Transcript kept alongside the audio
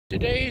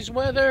Today's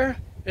weather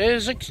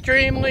is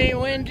extremely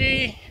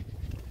windy.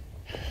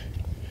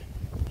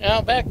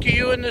 Now back to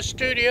you in the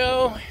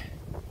studio.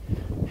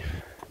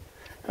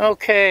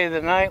 Okay,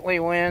 the nightly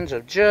winds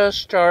have just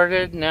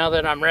started now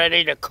that I'm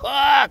ready to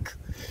cook.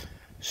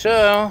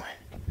 So,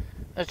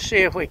 let's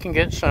see if we can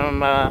get some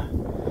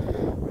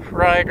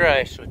fried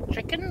rice with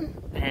chicken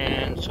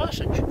and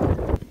sausage.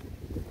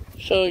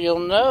 So you'll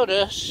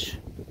notice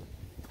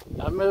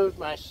I moved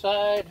my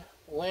side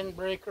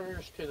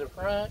windbreakers to the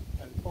front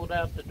and pulled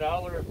out the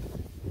Dollar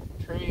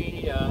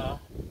Tree dough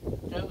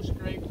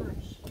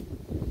scrapers,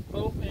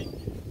 hoping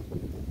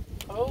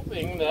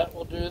that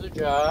will do the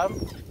job.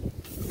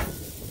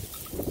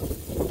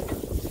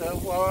 So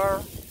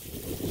far,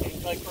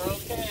 seems like we're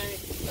okay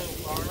so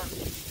far.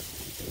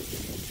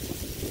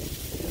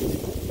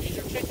 These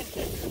are chicken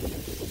tenders,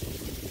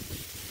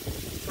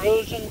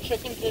 frozen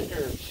chicken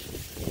tenders,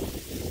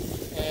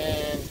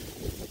 and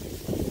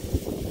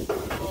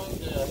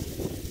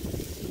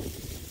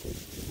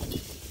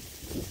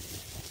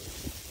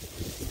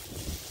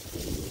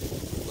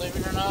believe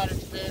it or not,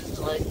 it's been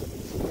like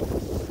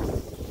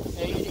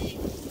 80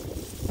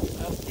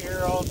 up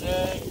here all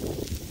day.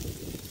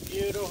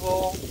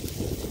 Beautiful.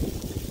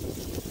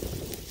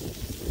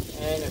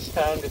 And it's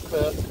time to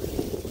cook.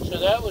 So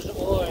that was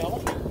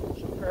oil.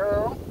 Some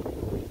pearl.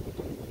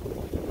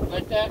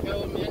 Let that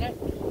go a minute.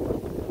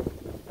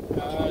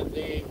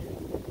 The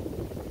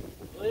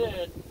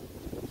lid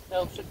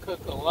helps it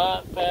cook a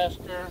lot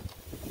faster.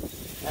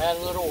 Add a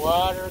little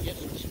water, get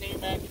some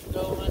steam action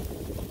going.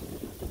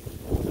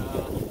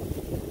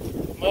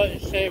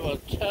 Might save a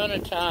ton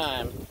of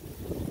time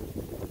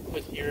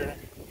with your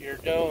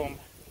dome.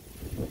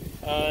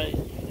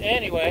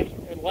 Anyway,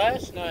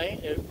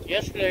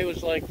 yesterday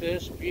was like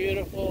this,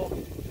 beautiful,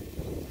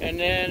 and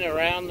then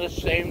around the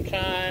same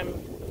time,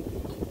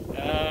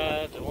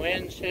 the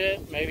winds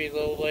hit, maybe a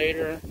little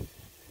later,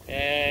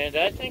 and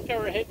I think they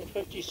were hitting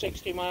 50,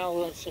 60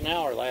 miles an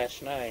hour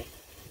last night,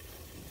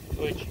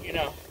 which, you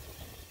know,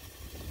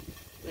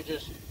 we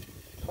just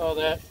call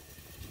that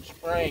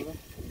spring,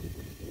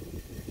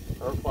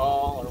 or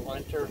fall, or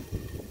winter,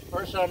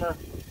 or summer.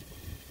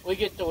 We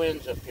get the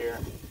winds up here.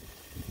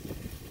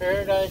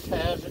 Paradise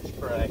has its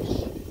price.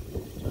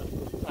 So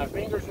my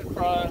fingers are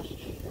crossed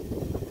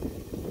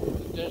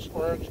that this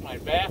works. My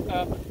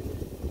backup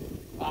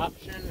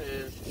option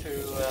is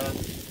to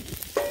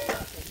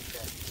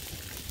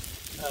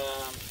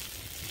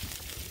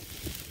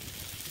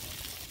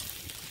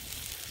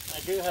I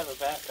do have a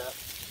backup.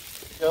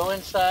 Go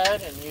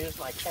inside and use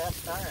my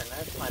cast iron.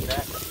 That's my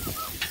backup.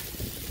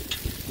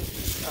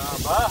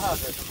 Baja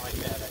doesn't like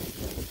that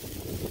idea.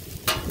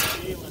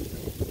 She wants to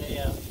stay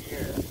out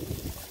here.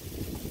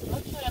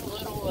 Let's add a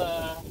little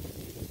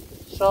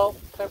salt,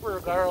 pepper,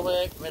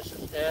 garlic,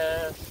 Mrs.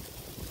 Dash,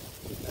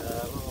 a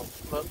little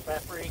smoked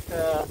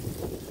paprika.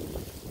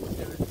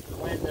 The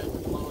wind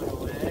doesn't blow it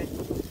away.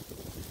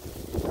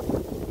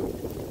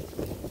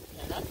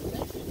 And I think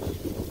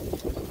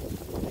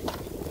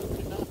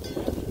it's not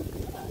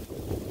bad.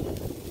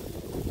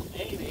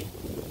 Maybe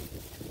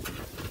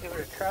give it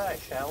a try,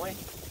 shall we?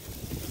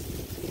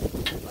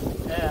 Look at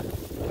that.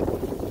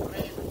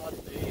 Amazing what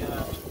the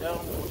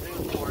dome will do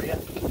for you.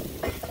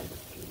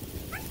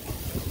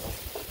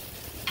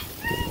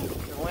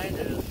 The wind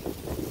is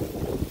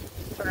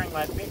turning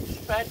my big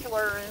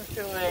spatula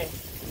into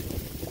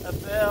a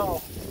bell.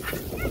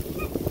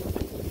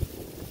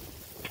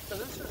 So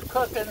this is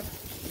cooking.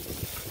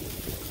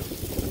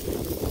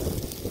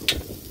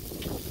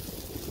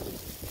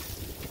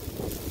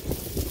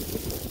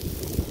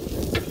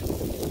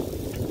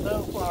 So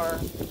far,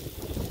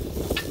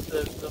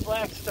 the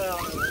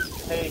Blackstone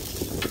takes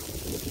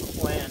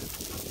wind.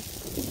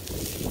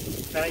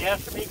 Now you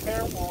have to be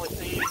careful with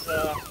these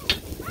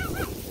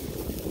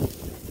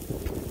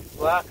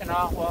blocking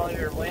off all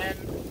your wind,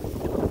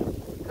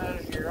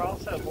 because you're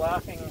also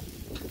blocking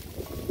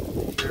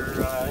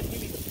your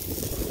heat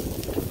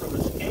from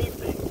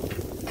escaping,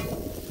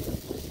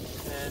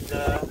 and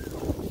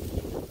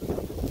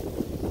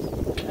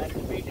that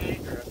can be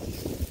dangerous.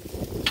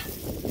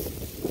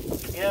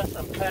 Yes,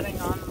 I'm cutting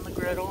on the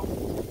griddle.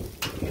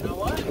 You know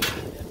what?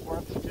 It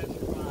works just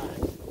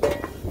fine.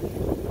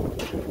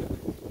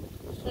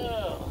 So,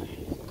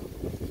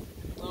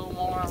 a little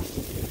more of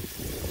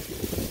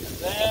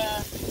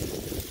that.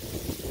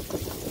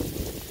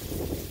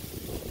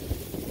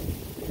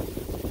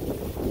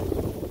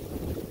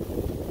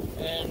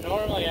 And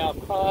normally I'll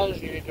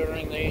pause you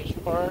during these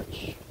parts.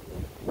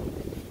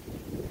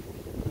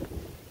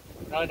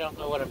 I don't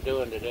know what I'm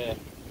doing today.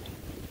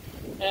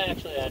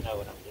 Actually, I know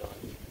what I'm doing.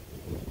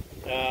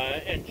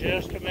 In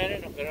just a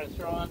minute, I'm going to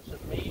throw on some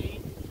meaty,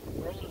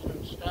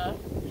 frozen stuff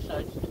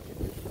besides the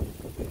chicken.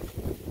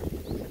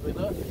 Should we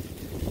look?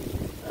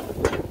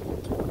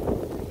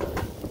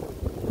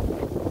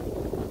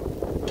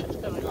 It's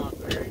coming on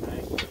very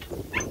nice.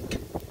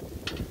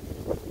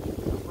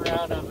 I'm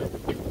proud of it.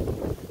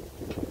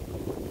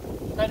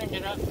 Cutting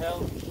it up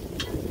helps.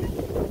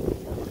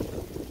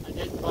 I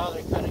didn't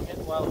bother cutting it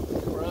while it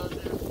was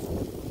frozen,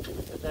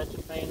 because that's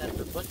a pain in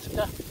the foot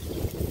stuff.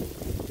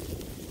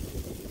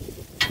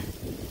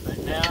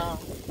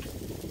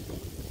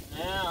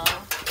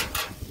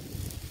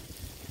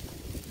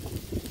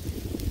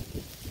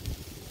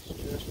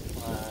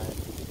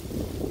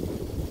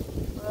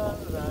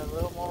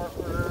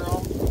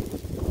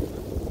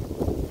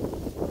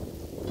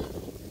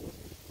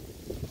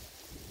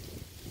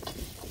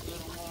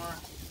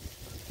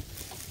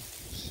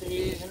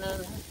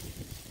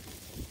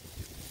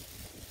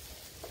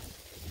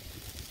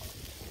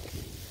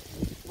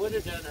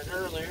 have done it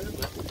earlier,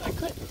 but I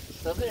couldn't,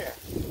 so there.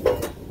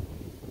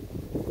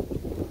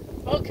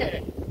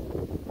 Okay.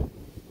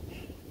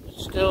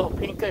 It's still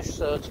pinkish,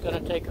 so it's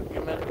going to take a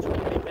few minutes to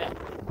get back.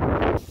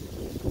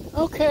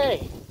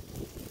 Okay.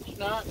 It's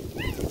not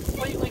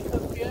completely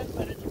cooked yet,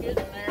 but it's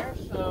getting there,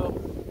 so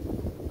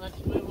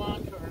let's move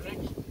on to our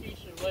next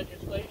piece of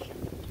legislation.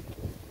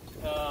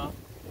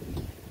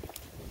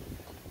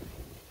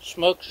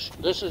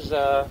 This is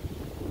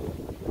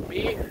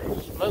beef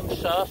smoked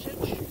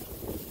sausage.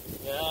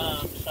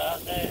 Yum,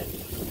 sausage.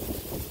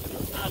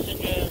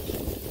 Sausages.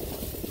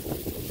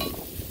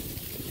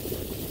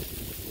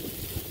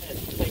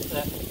 Let's take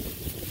that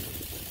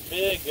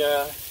big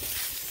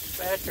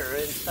spatula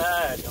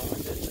inside. I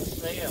want it to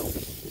sail.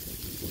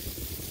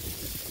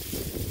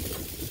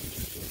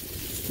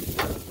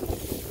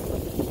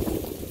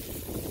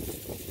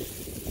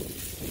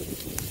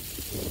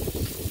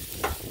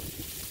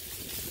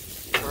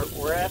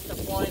 We're at the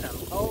point I'm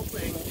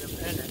hoping to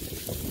finish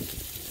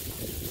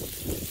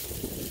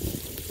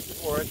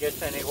before it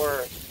gets any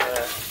worse.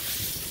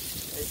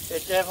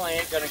 It definitely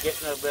ain't going to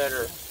get no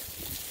better.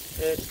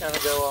 It's going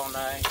to go all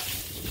night.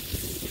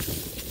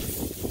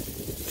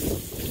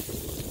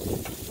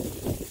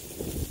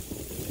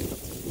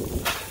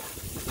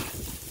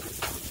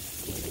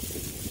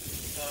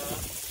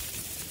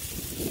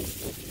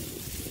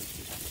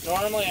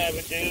 Normally I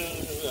would do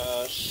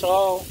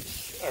salt.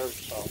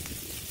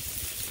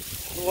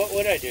 What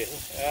would I do?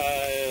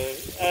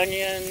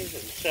 Onions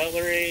and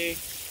celery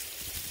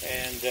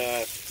and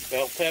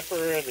bell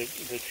pepper,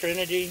 the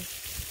Trinity.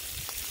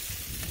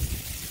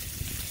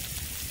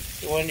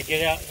 We wanted to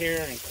get out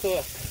here and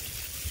cook,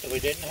 so we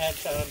didn't have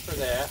time for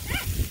that.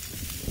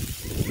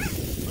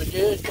 We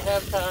did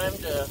have time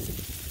to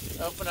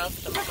open up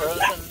some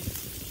frozen.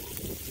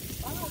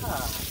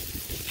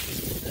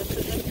 This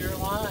isn't your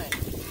line.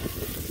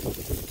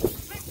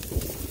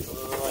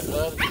 Oh, I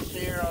love the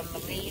sear on the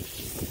meat.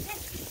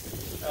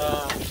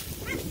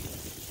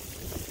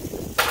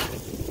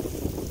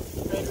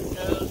 Trader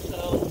Joe's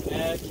sells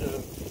bags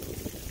of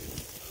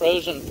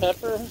frozen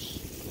peppers,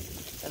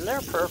 and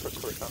they're perfect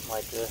for something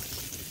like this.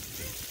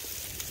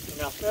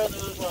 And I'll throw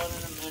those on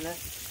in a minute.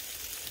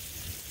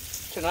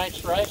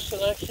 Tonight's rice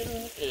selection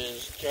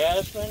is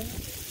jasmine,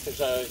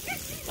 because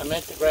I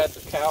meant to grab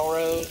the cow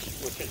rose,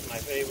 which is my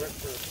favorite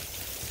for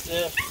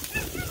this.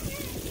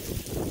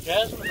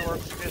 Jasmine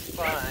works just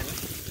fine.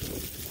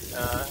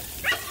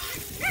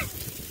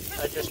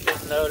 I just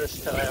didn't notice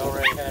till I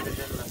already had it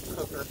in the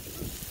cooker.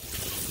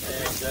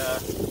 And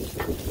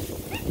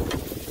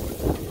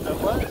I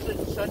was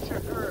in such a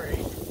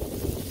hurry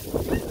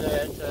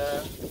that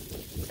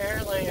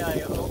apparently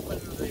I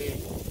opened the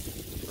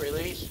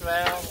release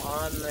valve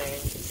on the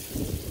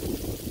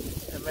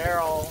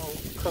Emerald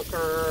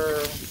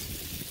cooker,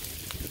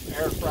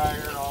 air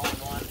fryer, all in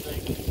one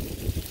thing.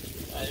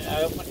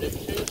 I opened it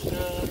too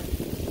soon,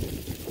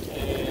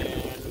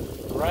 and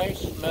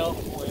rice milk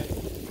went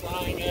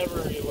flying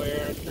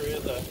everywhere through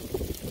the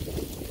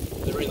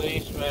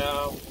release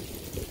valve.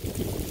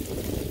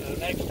 So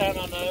next time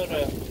I know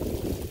to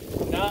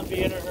not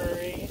be in a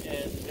hurry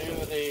and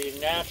do the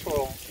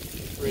natural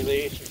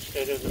release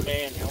instead of the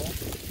manual.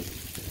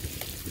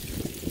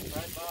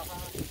 Right, Baja?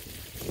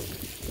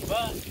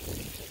 But it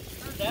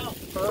turned out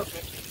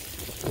perfect.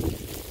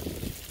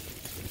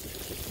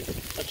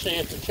 Let's see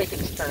if the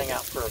chicken's turning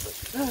out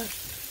perfect.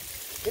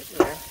 Getting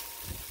there.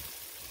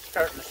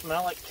 Starting to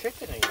smell like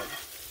chicken even.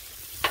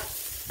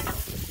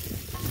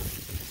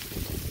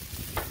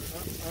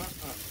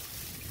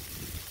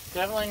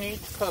 Definitely need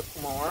to cook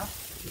more,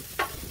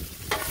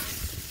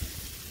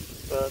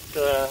 but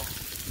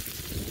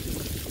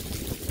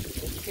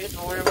it's getting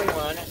where we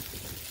want it.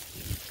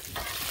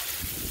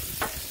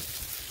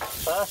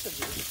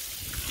 Sausages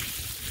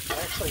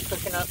actually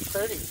cooking up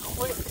pretty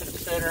quick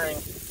considering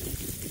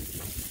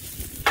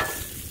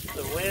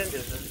the wind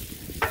isn't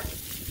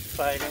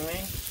fighting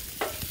me.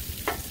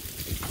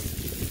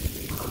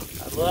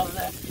 I love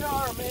that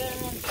jar,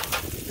 man.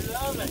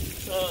 Love it.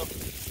 So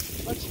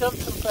let's dump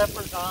some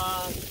peppers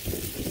on.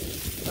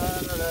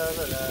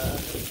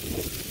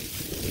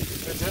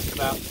 They're just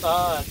about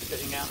thawed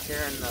sitting out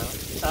here in the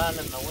sun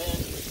and the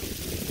wind.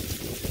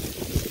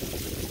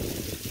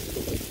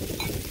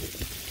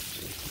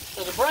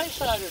 So the bright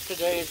side of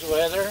today's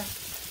weather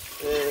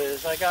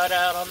is I got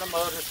out on the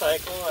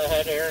motorcycle. I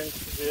had errands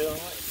to do,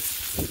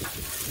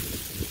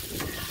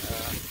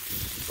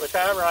 which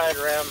I ride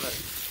around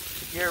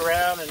year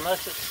round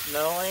unless it's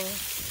snowing.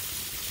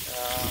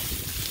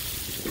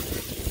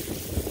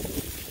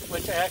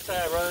 Which actually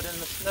I rode in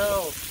the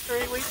snow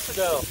 3 weeks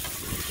ago.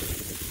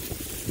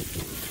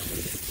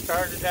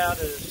 Started out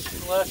as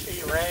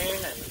slushy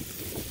rain, and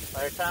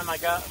by the time I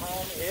got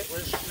home, it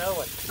was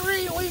snowing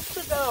 3 weeks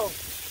ago.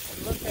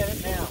 And look at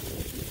it now.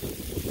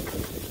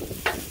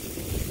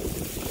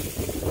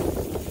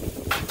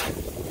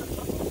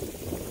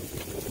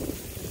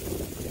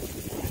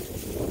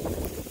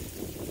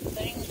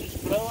 Things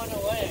just blowing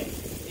away.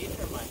 These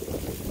are my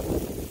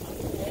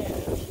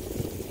tabs.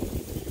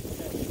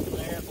 That's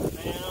there for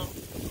now.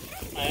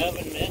 My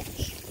oven mitts.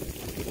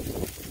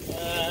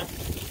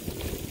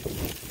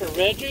 For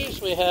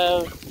veggies, we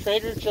have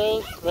Trader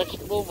Joe's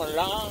vegetable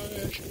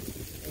melange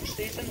and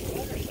seasoned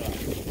butter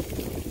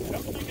sauce. I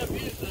don't think I've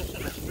used this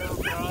in a stir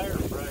fry or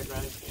fried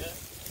rice yet,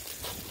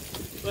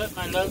 but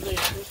my lovely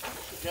assistant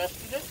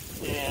suggested it,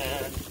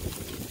 and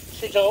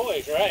she's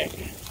always right.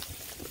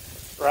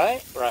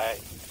 Right.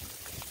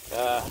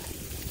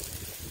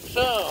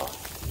 So,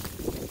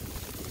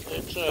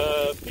 it's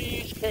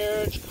peas,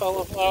 carrots,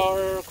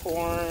 cauliflower,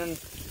 corn,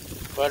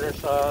 butter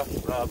sauce,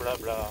 blah, blah,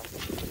 blah.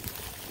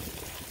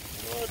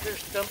 We'll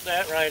just dump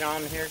that right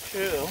on here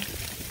too.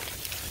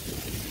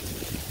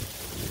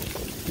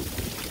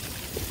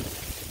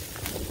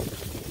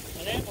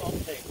 And it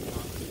won't take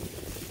long.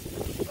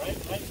 Right.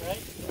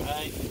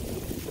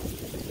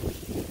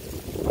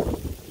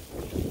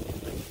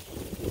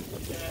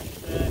 Cast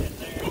that in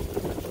there.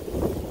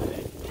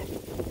 Right.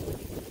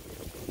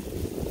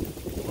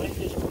 Wind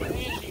is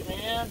crazy,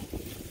 man.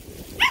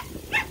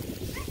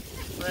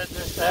 Spread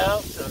this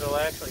out so it'll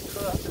actually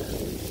cook.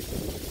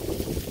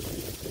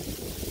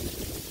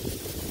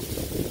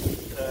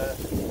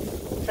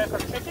 Check our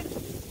chicken?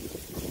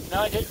 No,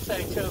 I didn't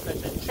say choke, I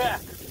said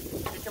check.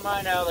 Get your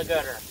mind out of the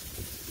gutter.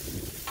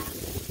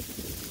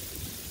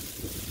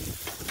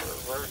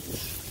 Works.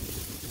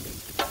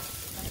 I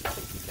don't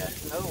think you guys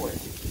know where.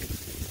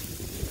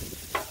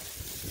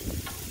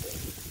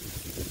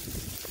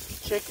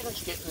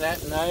 Chicken's getting that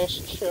nice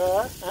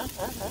char.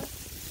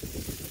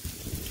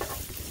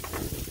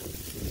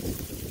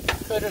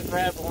 Could have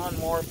grabbed one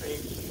more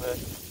piece, but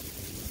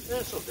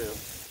this'll do.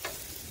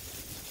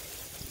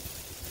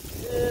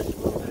 This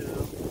will do.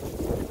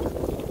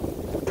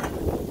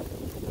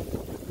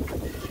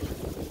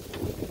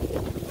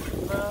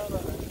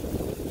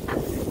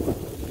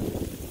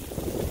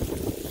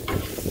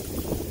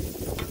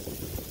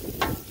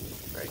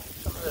 Break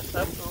some of this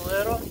up a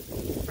little.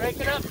 Break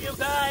it up, you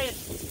guys!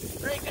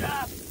 Break it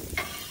up!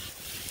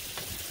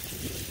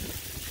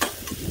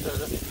 So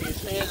you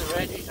see the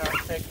veggies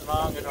aren't taking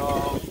long at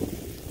all.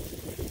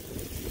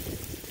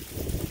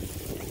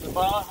 The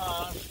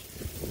Baja's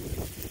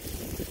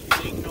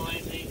being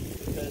noisy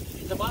because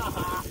he's a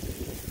Baja.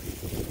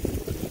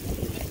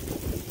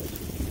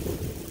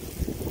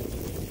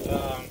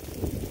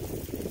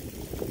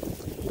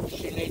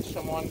 She needs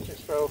someone to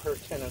throw her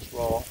tennis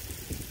ball.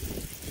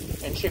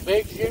 And she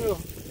begs you,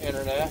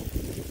 Internet,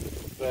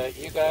 but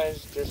you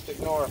guys just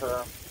ignore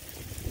her.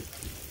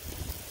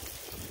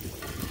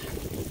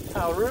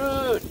 How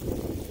rude!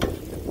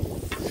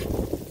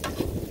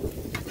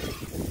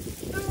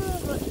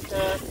 Oh, look at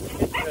that.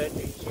 It's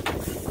veggies.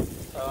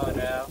 Thaw it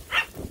out.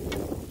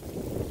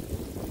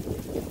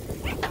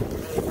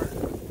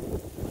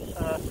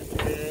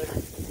 Sausages.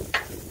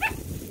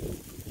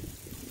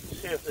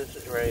 See if this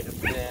is ready to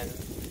blend.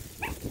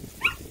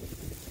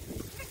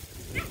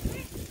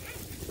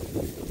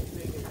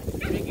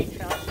 Biggie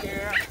chunk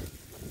here.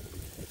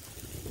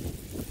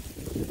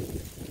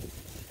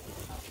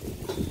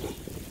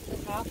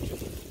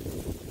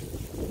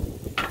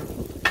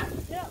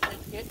 Yeah,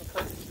 it's getting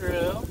cooked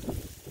through.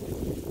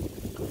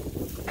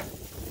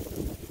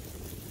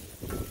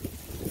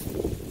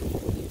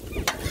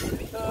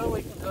 So we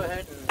can go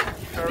ahead and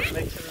start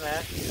mixing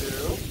that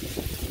too.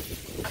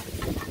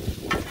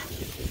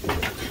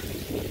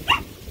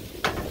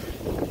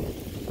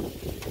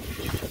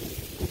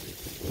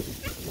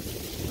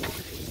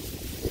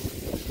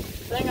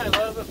 The thing I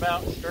love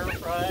about stir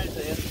fries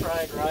and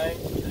fried rice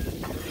is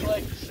it's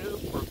like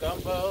soup or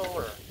gumbo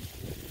or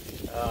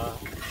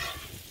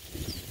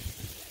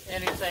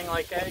anything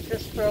like that. You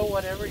just throw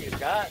whatever you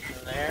got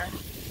in there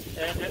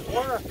and it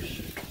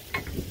works.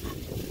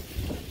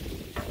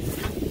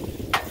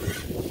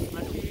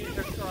 My peas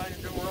are trying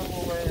to roll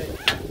away.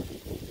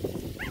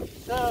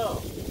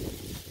 So,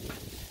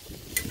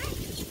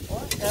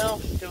 what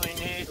else do we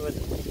need with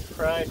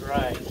fried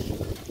rice?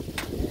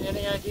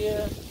 Any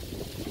ideas?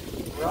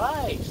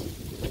 Rice.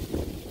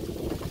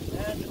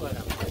 That's what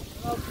I'm thinking.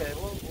 Okay,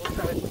 we'll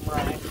try some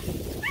rice.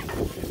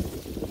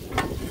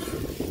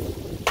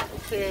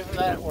 See if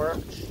that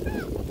works.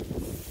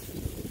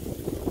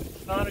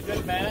 It's not a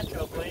good match,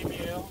 I'll blame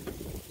you,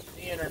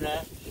 the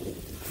Internet.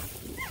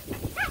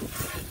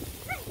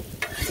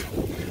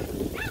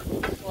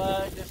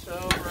 Slide this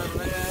over a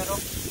little.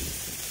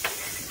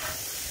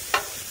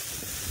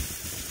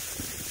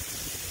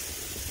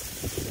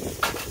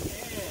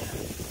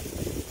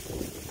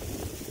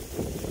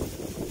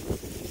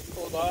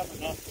 Off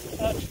enough to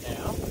touch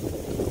now.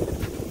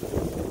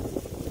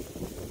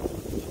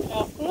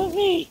 How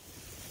fluffy!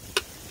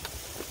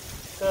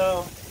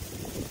 So,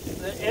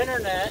 the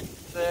Internet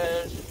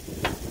says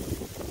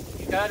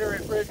you gotta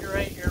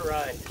refrigerate your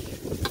rice.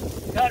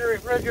 You gotta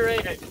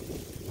refrigerate it.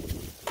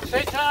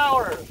 6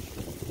 hours.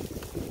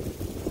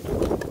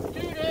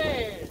 2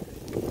 days.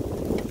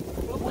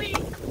 A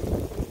week.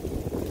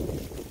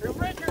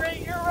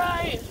 Refrigerate your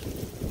rice.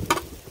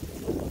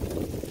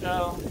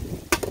 So,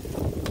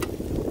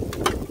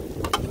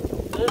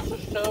 this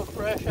is so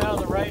fresh out of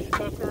the rice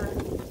cooker.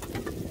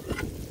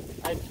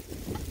 I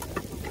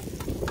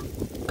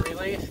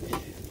released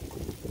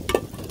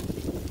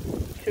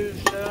too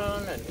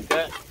soon and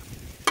got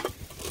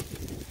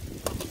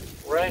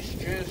rice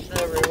juice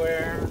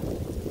everywhere.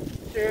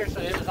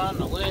 Seriously, it was on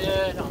the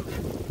lid, on the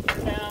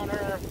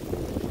counter.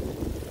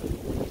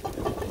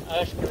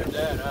 I screwed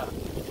that up.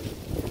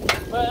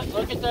 But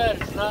look at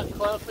that, it's not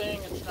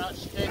clumping, it's not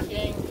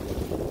sticking.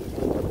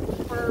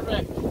 It's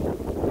perfect.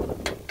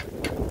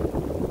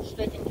 It's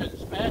sticking to the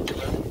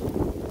spatula,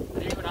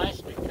 but even I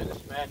stick to the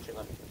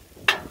spatula.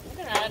 I'm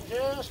going to add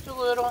just a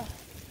little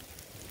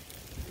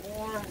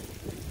more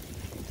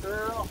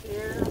curl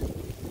here,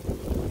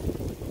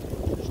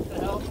 just to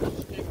help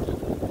it stick to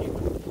the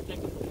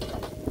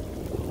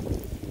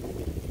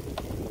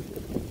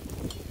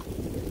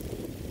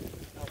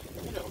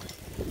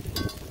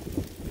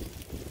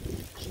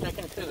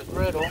sticking to the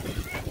griddle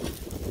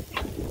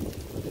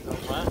so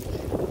much.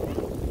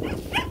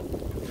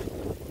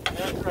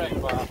 That's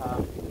right, Baja.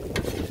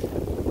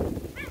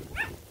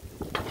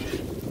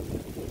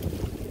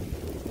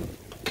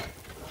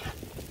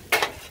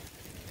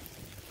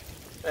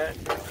 That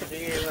could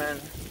even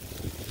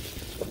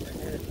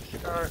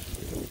start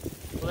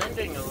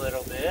blending a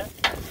little bit,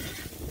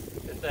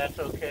 if that's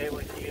okay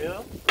with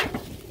you.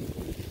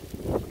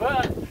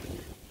 But,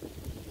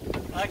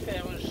 like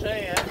I was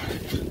saying,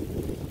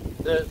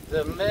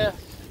 the myth,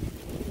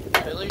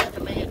 at least to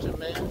me it's a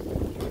myth,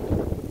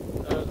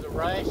 of the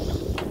rice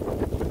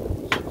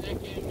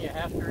sticking. You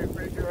have to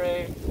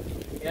refrigerate,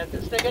 you have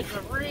to stick it in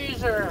the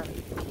freezer,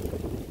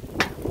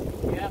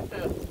 you have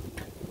to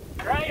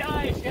dry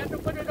ice, you have to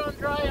put it on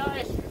dry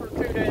ice for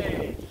 2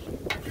 days.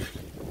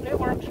 It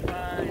works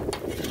fine.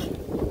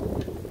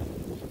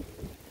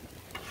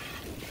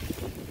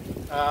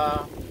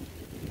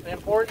 The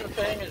important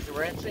thing is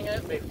rinsing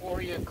it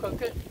before you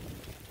cook it.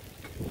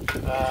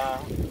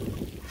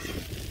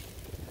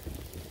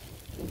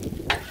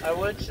 I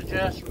would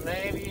suggest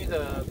maybe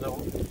the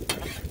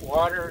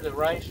water to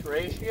rice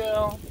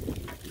ratio,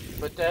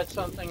 but that's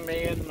something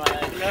me and my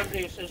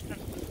deputy assistant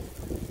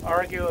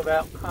argue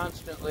about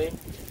constantly,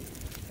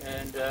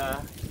 and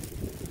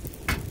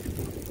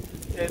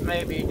it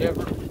may be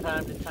different from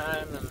time to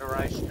time, and the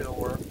rice still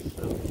works,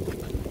 so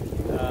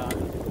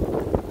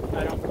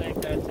I don't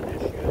think that's an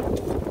issue.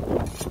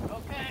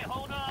 Okay,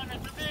 hold on,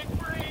 it's a big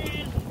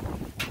freeze!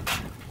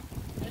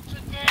 It's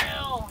a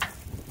gale!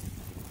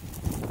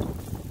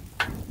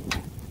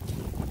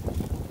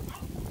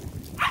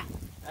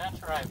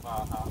 That's right,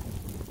 Baja.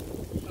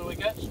 So we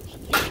got some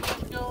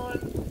steams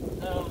going.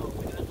 No,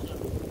 we got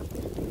some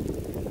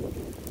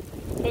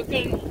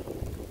cooking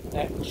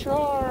that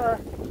char.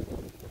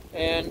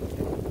 And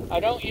I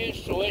don't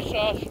use soy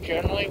sauce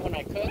generally when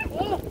I cook.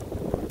 Oh,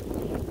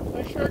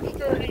 my shirt's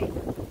dirty.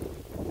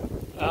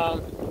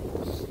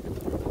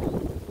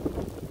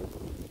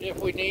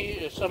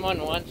 If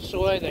someone wants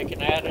soy, they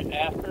can add it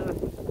after.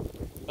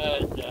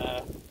 But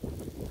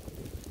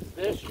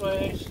this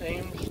way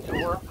seems to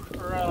work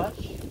for us.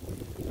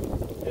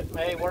 It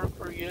may work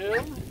for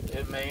you.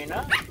 It may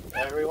not.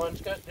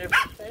 Everyone's got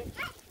different tastes.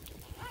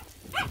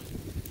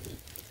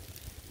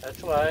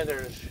 That's why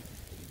there's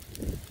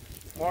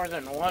more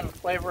than one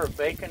flavor of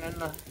bacon in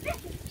the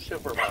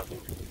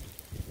supermarket.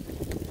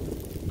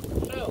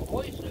 So,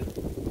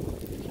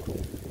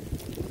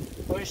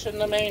 hoisin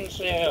the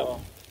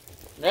mainsail.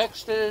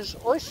 Next is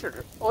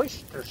oyster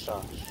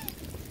sauce.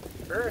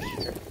 First,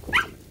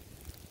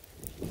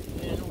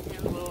 and we'll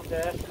give a little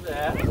dash of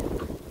that.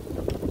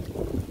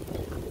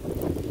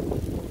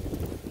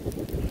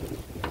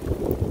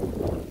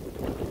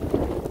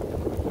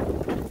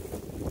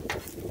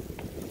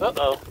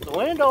 Uh-oh, the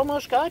wind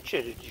almost got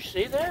you. Did you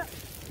see that?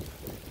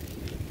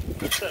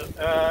 So,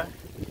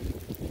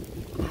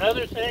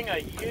 another thing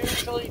I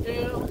usually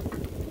do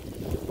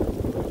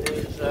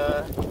is,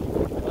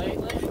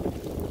 lately,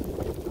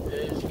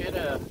 is get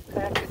a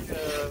package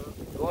of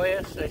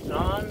Goya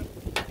Saison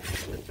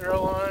to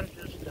throw on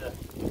just to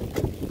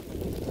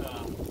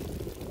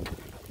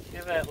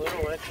give that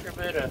little extra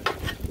bit of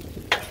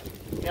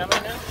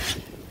yumminess.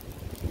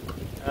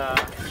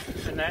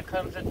 And that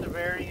comes at the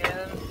very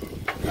end,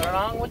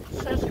 along with the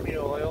sesame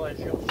oil, as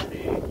you'll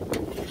see.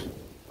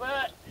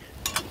 But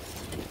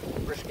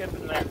we're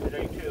skipping that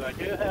today too. I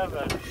do have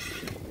a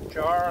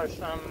jar of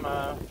some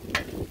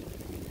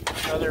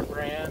other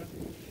brand,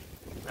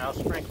 and I'll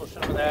sprinkle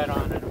some of that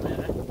on in a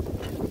minute.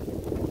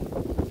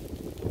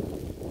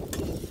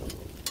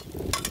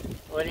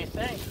 What do you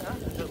think, huh?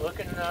 Is it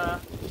looking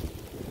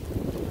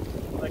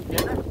like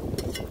dinner?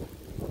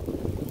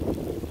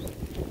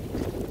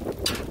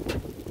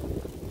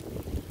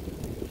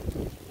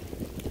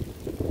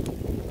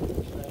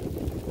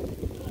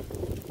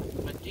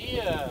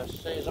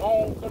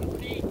 Saison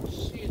complete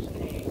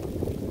seasoning.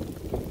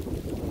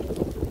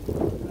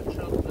 Let's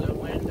hope the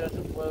wind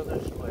doesn't blow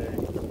this way.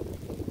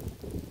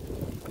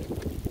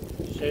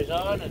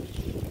 Saison is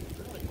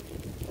really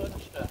fun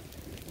stuff.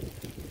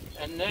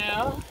 And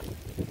now,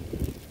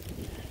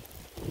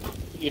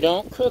 you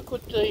don't cook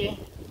with the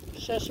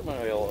sesame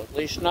oil, at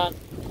least not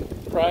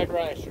fried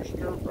rice or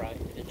stir fry.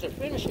 It's a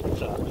finishing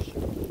sauce.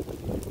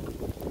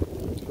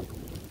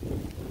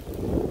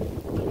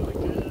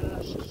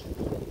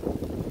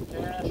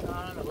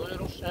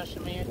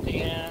 Sesame at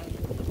the end,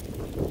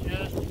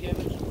 just to give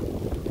it some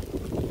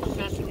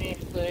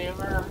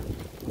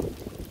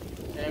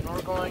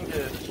going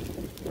to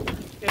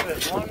give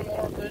it one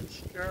more good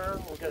stir.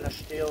 We're going to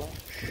steal.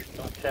 Shh,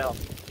 don't tell.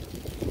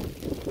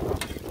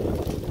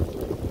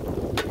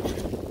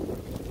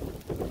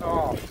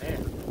 Oh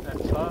man,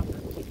 that's soft.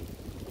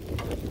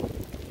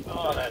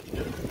 Oh, that's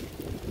good.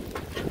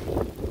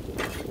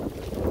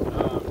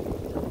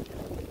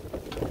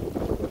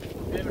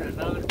 Give it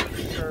another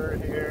good stir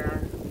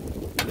here.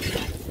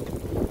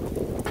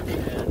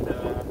 And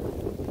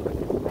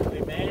we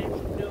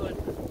managed to do it.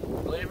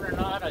 Believe it or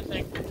not, I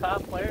think the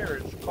top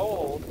layer is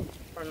cold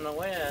from the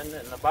wind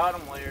and the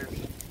bottom layer is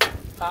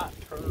hot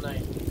from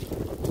the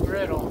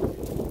griddle.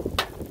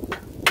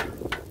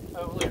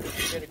 Hopefully we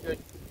can get a good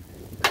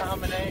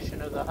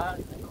combination of the hot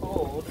and the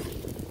cold,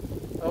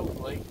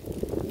 hopefully.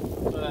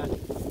 But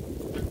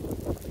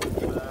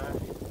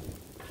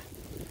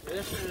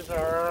this is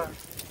our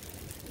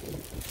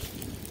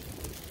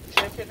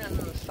chicken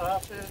and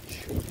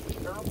sausage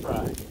stir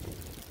fry.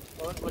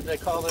 What would they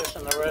call this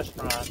in the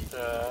restaurant?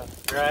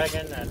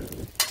 Dragon and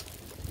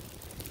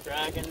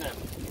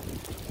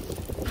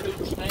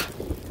tube snake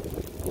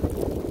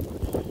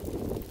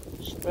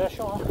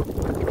special.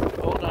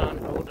 Hold on.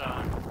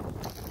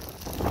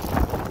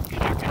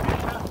 Check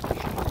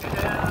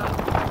it out.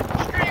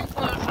 Extreme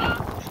close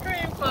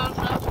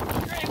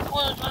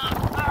up.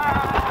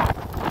 Ah!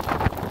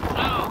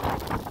 So,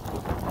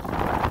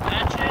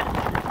 that's it.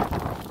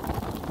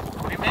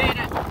 We made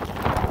it.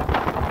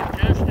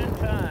 Just in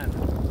time.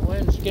 The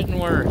wind's getting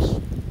worse.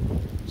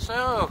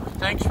 So,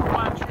 thanks for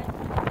watching.